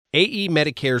AE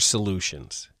Medicare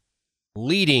Solutions.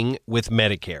 Leading with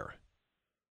Medicare.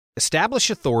 Establish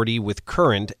authority with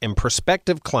current and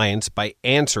prospective clients by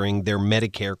answering their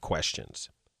Medicare questions.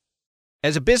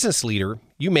 As a business leader,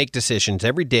 you make decisions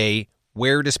every day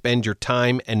where to spend your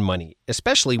time and money,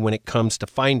 especially when it comes to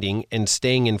finding and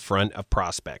staying in front of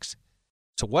prospects.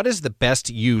 So what is the best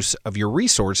use of your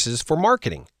resources for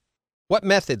marketing? What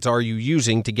methods are you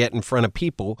using to get in front of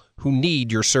people who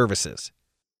need your services?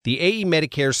 The AE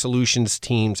Medicare Solutions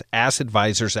teams ask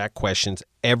advisors that questions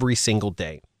every single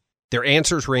day. Their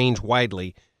answers range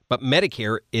widely, but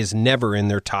Medicare is never in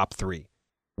their top 3.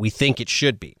 We think it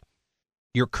should be.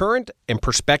 Your current and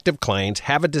prospective clients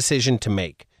have a decision to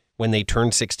make when they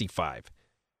turn 65,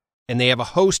 and they have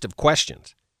a host of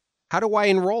questions. How do I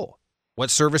enroll?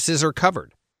 What services are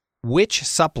covered? Which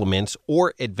supplements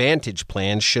or advantage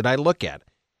plans should I look at?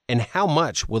 And how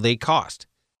much will they cost?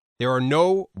 There are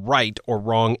no right or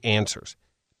wrong answers,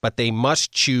 but they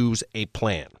must choose a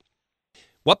plan.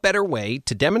 What better way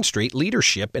to demonstrate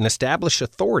leadership and establish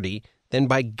authority than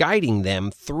by guiding them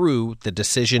through the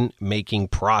decision-making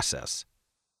process?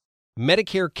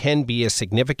 Medicare can be a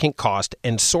significant cost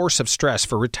and source of stress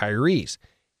for retirees,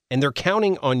 and they're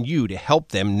counting on you to help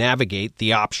them navigate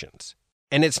the options.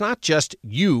 And it's not just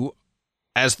you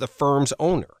as the firm's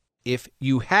owner. If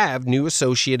you have new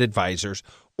associate advisors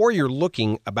or you're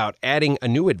looking about adding a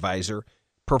new advisor,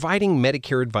 providing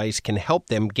Medicare advice can help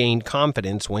them gain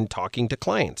confidence when talking to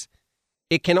clients.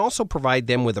 It can also provide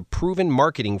them with a proven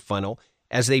marketing funnel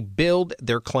as they build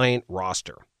their client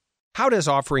roster. How does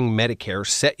offering Medicare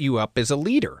set you up as a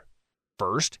leader?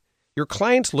 First, your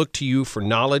clients look to you for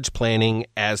knowledge planning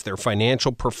as their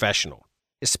financial professional,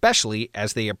 especially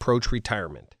as they approach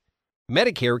retirement.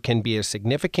 Medicare can be a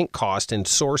significant cost and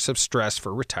source of stress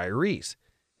for retirees,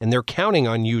 and they're counting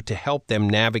on you to help them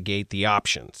navigate the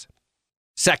options.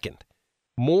 Second,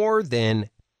 more than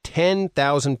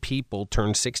 10,000 people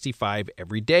turn 65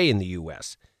 every day in the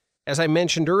U.S. As I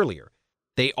mentioned earlier,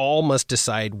 they all must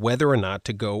decide whether or not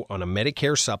to go on a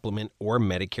Medicare supplement or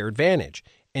Medicare Advantage,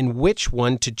 and which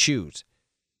one to choose.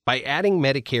 By adding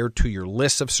Medicare to your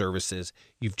list of services,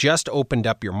 you've just opened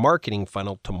up your marketing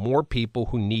funnel to more people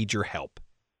who need your help.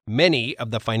 Many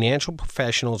of the financial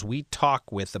professionals we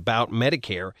talk with about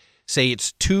Medicare say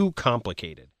it's too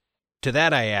complicated. To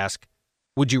that I ask,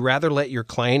 would you rather let your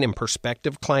client and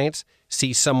prospective clients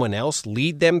see someone else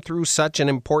lead them through such an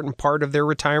important part of their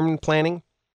retirement planning?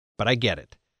 But I get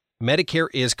it. Medicare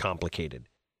is complicated.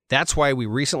 That's why we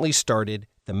recently started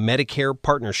the Medicare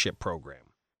Partnership Program.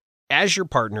 As your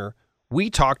partner, we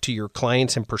talk to your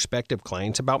clients and prospective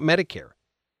clients about Medicare.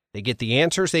 They get the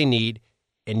answers they need,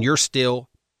 and you're still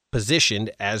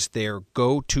positioned as their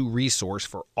go-to resource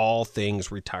for all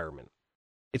things retirement.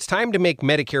 It's time to make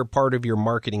Medicare part of your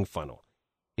marketing funnel.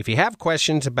 If you have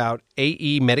questions about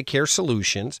AE Medicare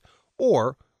Solutions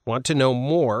or want to know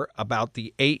more about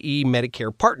the AE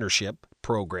Medicare Partnership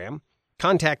Program,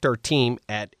 contact our team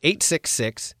at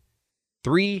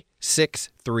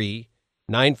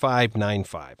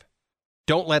 866-363-9595.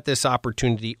 Don't let this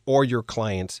opportunity or your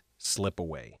clients slip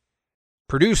away.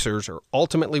 Producers are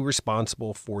ultimately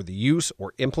responsible for the use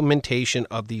or implementation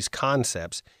of these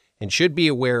concepts and should be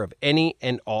aware of any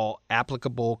and all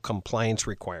applicable compliance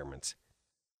requirements.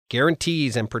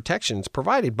 Guarantees and protections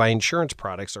provided by insurance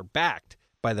products are backed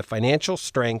by the financial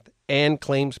strength and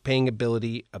claims-paying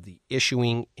ability of the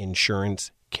issuing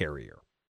insurance carrier.